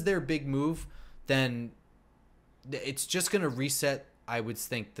this is their big move, then it's just going to reset, I would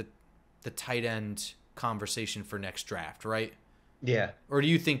think, the tight end conversation for next draft, right? Yeah. Or do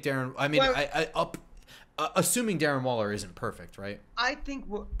you think Darren? I mean, assuming Darren Waller isn't perfect, right? I think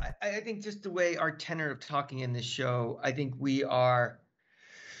just the way our tenor of talking in this show, I think we are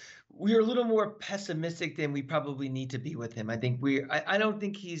a little more pessimistic than we probably need to be with him. I think I don't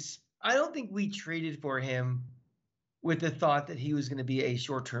think we traded for him with the thought that he was going to be a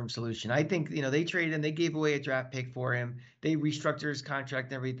short-term solution. I think, they traded him, they gave away a draft pick for him. They restructured his contract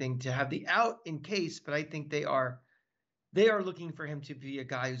and everything to have the out in case, but I think they are looking for him to be a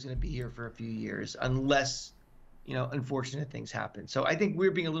guy who's going to be here for a few years unless, unfortunate things happen. So I think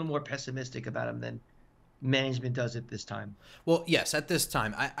we're being a little more pessimistic about him than management does at this time. Well, yes, at this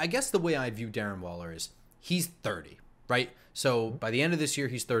time. I guess the way I view Darren Waller is he's 30, right? So by the end of this year,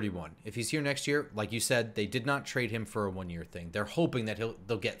 he's 31. If he's here next year, like you said, they did not trade him for a 1-year thing. They're hoping that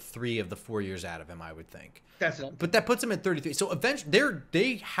they'll get 3 of the 4 years out of him, I would think. But that puts him at 33. So eventually,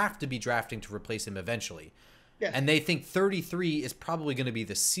 they have to be drafting to replace him eventually. Yeah. And they think 33 is probably going to be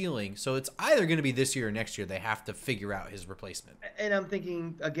the ceiling. So it's either going to be this year or next year. They have to figure out his replacement. And I'm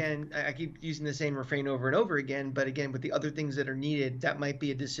thinking, again, I keep using the same refrain over and over again. But again, with the other things that are needed, that might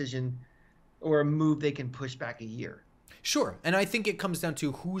be a decision or a move they can push back a year. Sure. And I think it comes down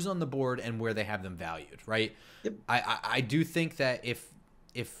to who's on the board and where they have them valued, right? Yep. I do think that if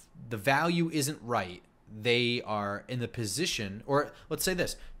the value isn't right, they are in the position, or let's say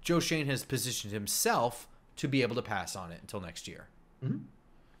this, Joe Shane has positioned himself to be able to pass on it until next year. Mm-hmm.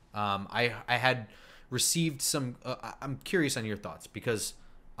 I had received some. I'm curious on your thoughts because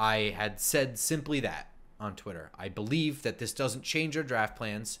I had said simply that on Twitter. I believe that this doesn't change our draft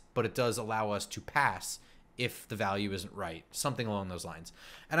plans, but it does allow us to pass if the value isn't right, something along those lines.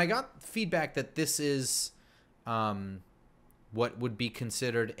 And I got feedback that this is what would be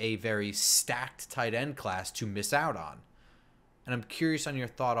considered a very stacked tight end class to miss out on. And I'm curious on your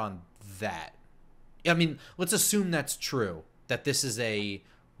thought on that. I mean, let's assume that's true, that this is a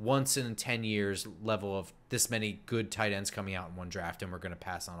once in 10 years level of this many good tight ends coming out in one draft and we're going to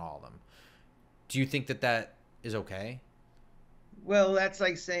pass on all of them. Do you think that is okay? Well, that's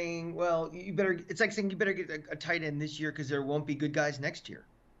like saying, it's like saying you better get a tight end this year because there won't be good guys next year.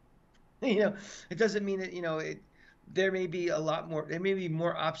 It doesn't mean that, there may be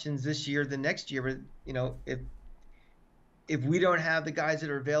more options this year than next year, but, if we don't have the guys that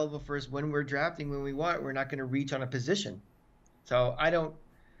are available for us when we're drafting, when we want, we're not going to reach on a position. So I don't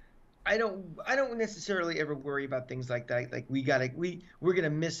necessarily ever worry about things like that. Like we're going to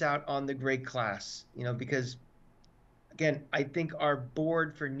miss out on the great class, because again, I think our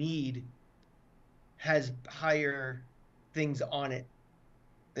board for need has higher things on it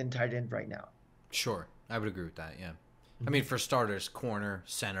than tight end right now. Sure. I would agree with that. Yeah. Mm-hmm. I mean, for starters, corner,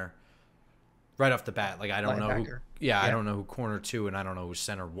 center, right off the bat. Like I don't know who. Linebacker. Yeah, I Yeah. don't know who corner 2 and I don't know who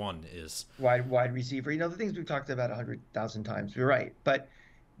center 1 is. Wide receiver. The things we've talked about 100,000 times. You're right, but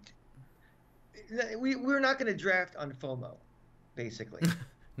we're not going to draft on FOMO, basically.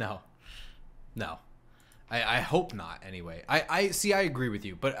 No, no. I hope not. Anyway, I see. I agree with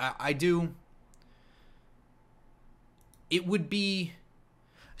you, but I do. It would be.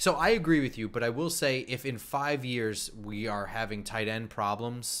 So I agree with you, but I will say if in 5 years we are having tight end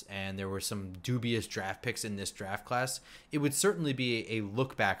problems and there were some dubious draft picks in this draft class, it would certainly be a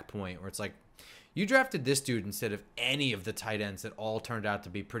look back point where it's like, you drafted this dude instead of any of the tight ends that all turned out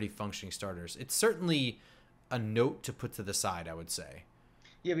to be pretty functioning starters. It's certainly a note to put to the side, I would say.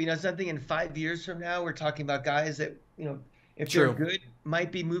 Yeah, but something in 5 years from now, we're talking about guys that, if True. they're good,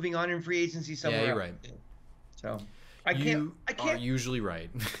 might be moving on in free agency somewhere Yeah, you're else. right. So You are usually right.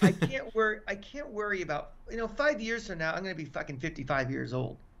 I can't worry about 5 years from now I'm going to be fucking 55 years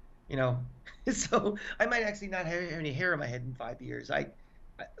old, so I might actually not have any hair on my head in 5 years.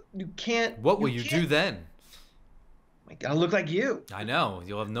 You can't. What will you do then? I'll look like you. I know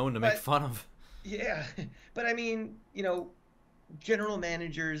you'll have no one to make fun of. Yeah, but I mean, general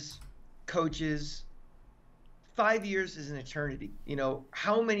managers, coaches. 5 years is an eternity.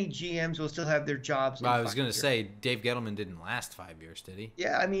 How many GMs will still have their jobs? I was going to say, Dave Gettleman didn't last 5 years, did he?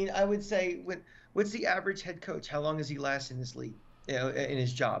 Yeah, I mean, I would say what's the average head coach? How long does he last in this league? In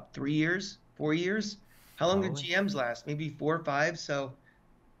his job, 3 years, 4 years? How long do GMs last? Maybe 4 or 5. So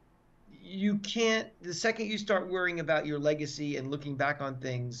you can't. The second you start worrying about your legacy and looking back on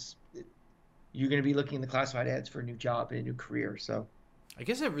things, you're going to be looking in the classified ads for a new job and a new career. So. I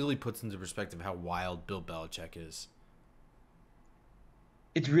guess that really puts into perspective how wild Bill Belichick is.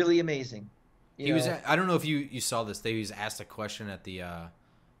 It's really amazing. I don't know if you saw this. He was asked a question at the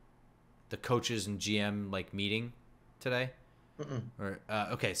coaches and GM meeting today.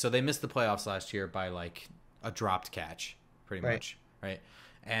 Okay, so they missed the playoffs last year by a dropped catch, pretty much, right?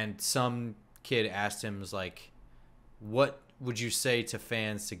 And some kid asked him, was like, "What would you say to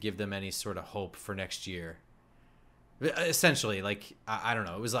fans to give them any sort of hope for next year?" Essentially, I don't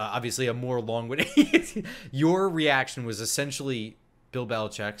know. It was obviously a more long-winded. Your reaction was essentially Bill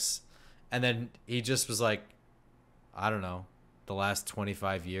Belichick's, and then he just was like, I don't know, the last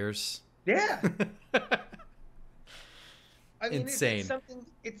 25 years. Yeah. I mean, insane.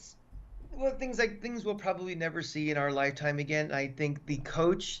 Things we'll probably never see in our lifetime again. I think the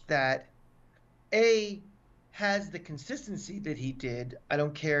coach that has the consistency that he did. I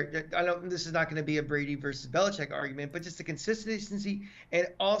don't care. This is not going to be a Brady versus Belichick argument, but just the consistency and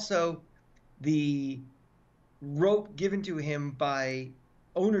also the rope given to him by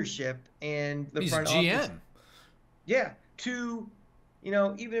ownership and the front GM. Office. Yeah,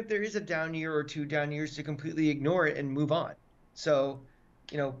 even if there is a down year or 2 down years, to completely ignore it and move on. So,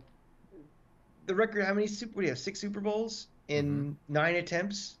 the record. How many what do you have? 6 Super Bowls in 9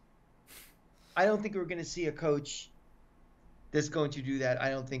 attempts. I don't think we're going to see a coach that's going to do that. I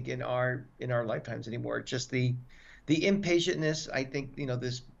don't think in our lifetimes anymore. Just the impatientness. I think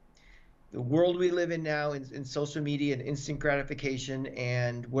the world we live in now in social media and instant gratification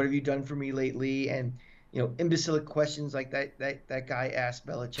and what have you done for me lately, and imbecilic questions like that guy asked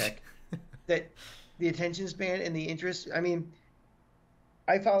Belichick. That the attention span and the interest. I mean,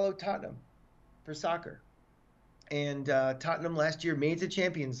 I follow Tottenham for soccer, and Tottenham last year made the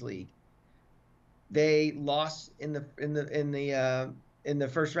Champions League. They lost in the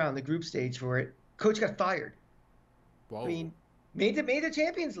first round, the group stage for it. Coach got fired. Whoa. I mean, made the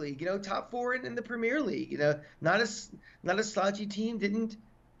Champions League. Top 4 in the Premier League. Not a slouchy team. Didn't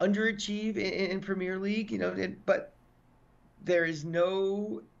underachieve in Premier League. But there's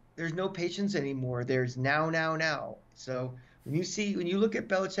no patience anymore. There's now. So when you look at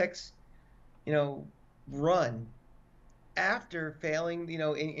Belichick's, run. After failing,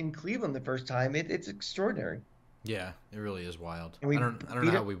 in Cleveland the first time, it's extraordinary. Yeah, it really is wild. I don't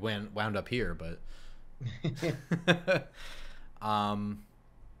know how we wound up here, but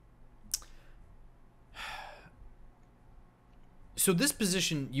so this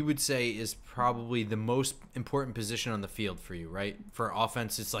position you would say is probably the most important position on the field for you, right? For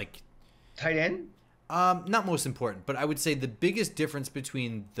offense, it's like tight end. Not most important, but I would say the biggest difference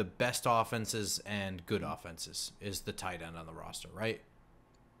between the best offenses and good offenses is the tight end on the roster, right?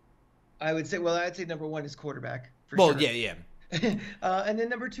 I'd say number 1 is quarterback. Sure. Yeah. And then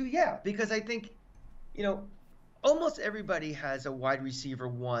number 2, yeah, because I think, almost everybody has a wide receiver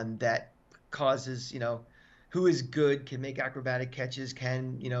 1 that causes, who is good, can make acrobatic catches,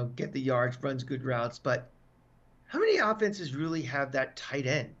 can, get the yards, runs good routes. But how many offenses really have that tight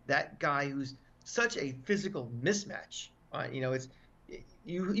end, that guy who's such a physical mismatch?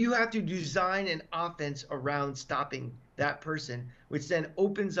 you have to design an offense around stopping that person, which then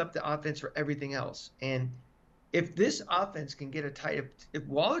opens up the offense for everything else. And if this offense can get a tight, if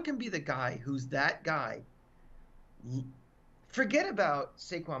Waller can be the guy who's that guy, forget about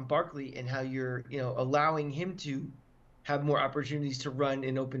Saquon Barkley and how you're, allowing him to have more opportunities to run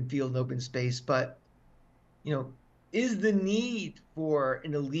in open field and open space. But, is the need for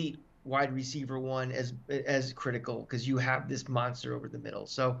an elite wide receiver one as critical because you have this monster over the middle?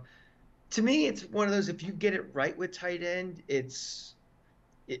 So to me, it's one of those, if you get it right with tight end, it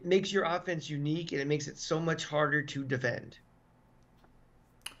makes your offense unique and it makes it so much harder to defend.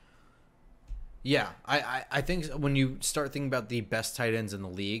 Yeah, I think when you start thinking about the best tight ends in the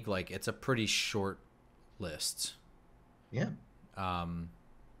league, like, it's a pretty short list. Yeah.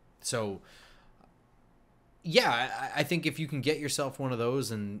 So, yeah, I think if you can get yourself one of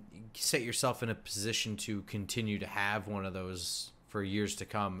those and set yourself in a position to continue to have one of those for years to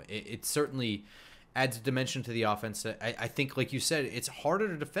come, it certainly adds a dimension to the offense. I think, like you said, it's harder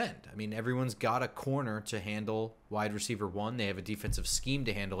to defend. I mean, everyone's got a corner to handle wide receiver one. They have a defensive scheme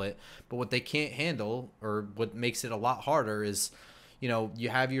to handle it. But what they can't handle, or what makes it a lot harder, is, you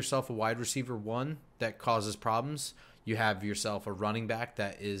have yourself a wide receiver one that causes problems. You have yourself a running back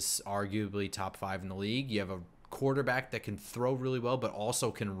that is arguably top 5 in the league. You have a quarterback that can throw really well, but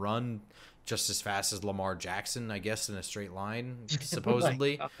also can run just as fast as Lamar Jackson, I guess, in a straight line,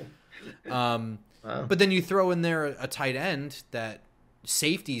 supposedly. Wow. But then you throw in there a tight end that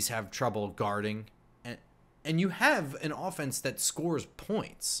safeties have trouble guarding, and you have an offense that scores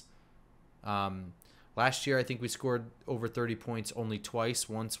points. Last year, I think we scored over 30 points only twice.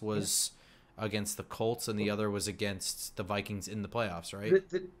 Once was against the Colts, and the other was against the Vikings in the playoffs, right?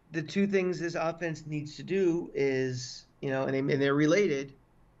 The two things this offense needs to do is, and they're related,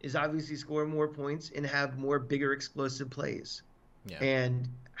 is obviously score more points and have more bigger explosive plays. Yeah. And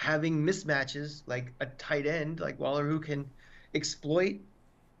having mismatches like a tight end like Waller who can exploit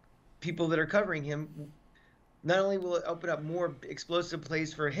people that are covering him, not only will it open up more explosive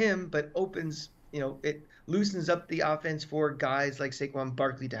plays for him, but opens, it loosens up the offense for guys like Saquon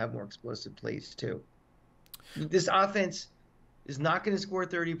Barkley to have more explosive plays too. This offense is not going to score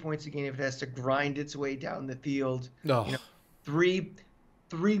 30 points a game if it has to grind its way down the field. No. Three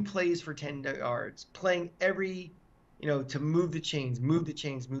plays for 10 yards, playing every to move the chains.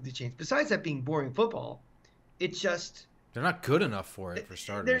 Besides that being boring football, it's just... They're not good enough for it, for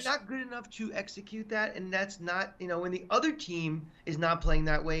starters. They're not good enough to execute that, and that's not, when the other team is not playing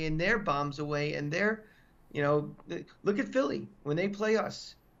that way and they're bombs away and they're, look at Philly. When they play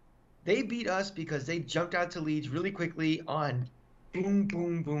us, they beat us because they jumped out to leads really quickly on boom,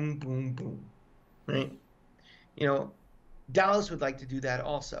 boom, boom, boom, boom, right? Dallas would like to do that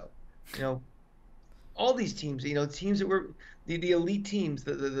also. All these teams, teams that were the elite teams,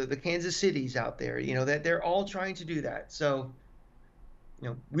 the Kansas Cities out there, that they're all trying to do that. So,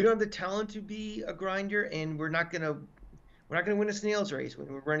 we don't have the talent to be a grinder, and we're not gonna win a snail's race when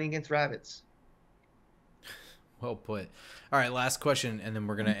we're running against rabbits. Well put. All right, last question, and then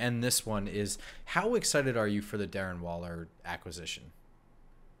we're gonna end this one. Is how excited are you for the Darren Waller acquisition?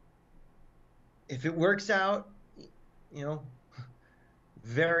 If it works out,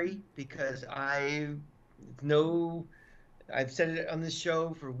 very, because I've said it on this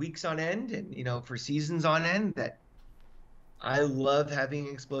show for weeks on end and, for seasons on end, that I love having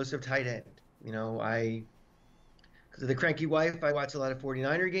an explosive tight end. Because of the cranky wife, I watch a lot of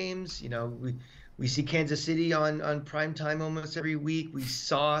 49er games. We see Kansas City on prime time almost every week. We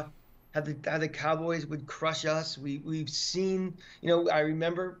saw how the Cowboys would crush us. We've seen, I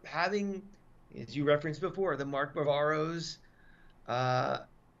remember having, as you referenced before, the Mark Bavaros,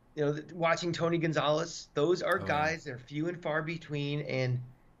 watching Tony Gonzalez. Those are guys that are few and far between, and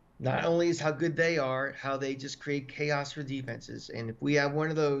not only is how good they are, how they just create chaos for defenses. And if we have one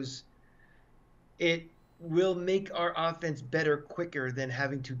of those, it will make our offense better quicker than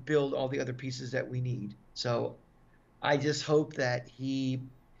having to build all the other pieces that we need. So I just hope that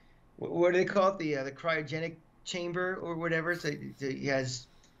what do they call it? The cryogenic chamber or whatever. So he has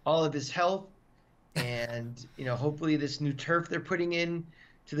all of his health, and hopefully this new turf they're putting in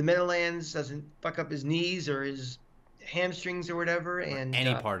to the Meadowlands doesn't fuck up his knees or his hamstrings or whatever, and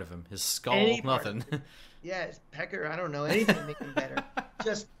any part of him, his skull, nothing. Yeah, his pecker, I don't know, anything to make him better.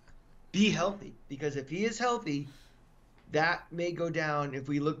 Just be healthy, because if he is healthy, that may go down if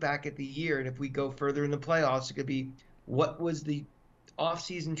we look back at the year, and if we go further in the playoffs, it could be what was the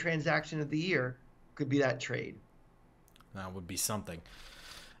off-season transaction of the year. Could be that trade. That would be something.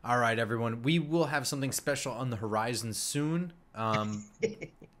 All right, everyone. We will have something special on the horizon soon. No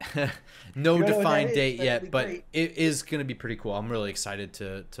defined date yet, but great. it is going to be pretty cool. I'm really excited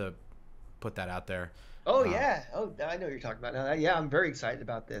to put that out there. Oh yeah. Oh, I know what you're talking about now. Yeah, I'm very excited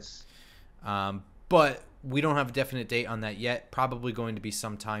about this. But we don't have a definite date on that yet. Probably going to be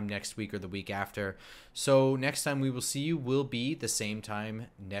sometime next week or the week after. So next time we will see you will be the same time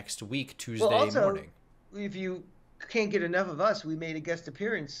next week, Tuesday morning. If you can't get enough of us, we made a guest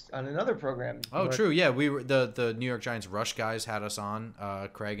appearance on another program. Oh, true. Yeah, we were the New York Giants Rush guys had us on.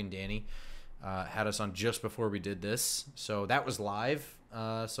 Craig and Danny had us on just before we did this, so that was live.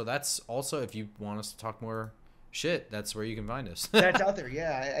 So that's also, if you want us to talk more shit, that's where you can find us. That's out there.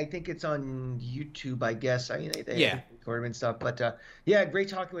 Yeah, I think it's on YouTube, I guess. I mean, they record and stuff. But yeah, great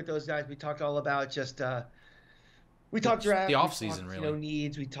talking with those guys. We talked all about just we talked draft, the off season, really.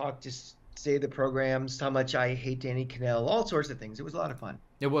 Needs. We talked just say the programs, how much I hate Danny Cannell, all sorts of things. It was a lot of fun.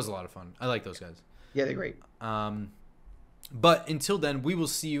 It was a lot of fun. I like those guys. Yeah, they're great. But until then, we will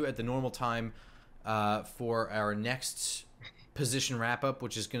see you at the normal time for our next position wrap up,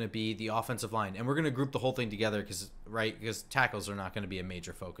 which is going to be the offensive line, and we're going to group the whole thing together because tackles are not going to be a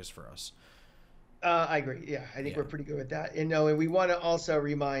major focus for us. I agree. Yeah, I think we're pretty good with that. And we want to also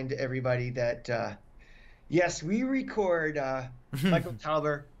remind everybody that yes, we record Michael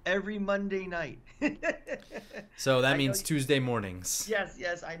Talber every Monday night. So that means Tuesday mornings.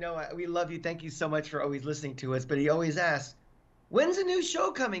 Yes, I know. We love you. Thank you so much for always listening to us. But he always asks, when's a new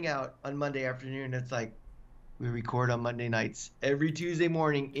show coming out on Monday afternoon? It's like, we record on Monday nights every Tuesday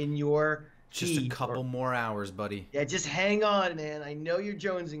morning in your just a couple more hours, buddy. Yeah, just hang on, man. I know you're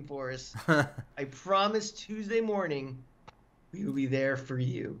jonesing for us. I promise Tuesday morning we will be there for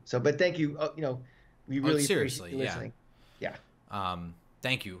you. So, but thank you. We really appreciate you listening. Yeah.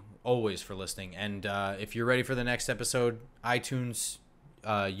 Thank you always for listening. And if you're ready for the next episode, iTunes,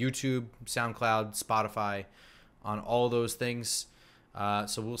 YouTube, SoundCloud, Spotify, on all those things.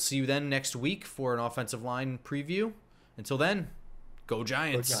 So we'll see you then next week for an offensive line preview. Until then, go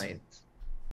Giants. Go Giants.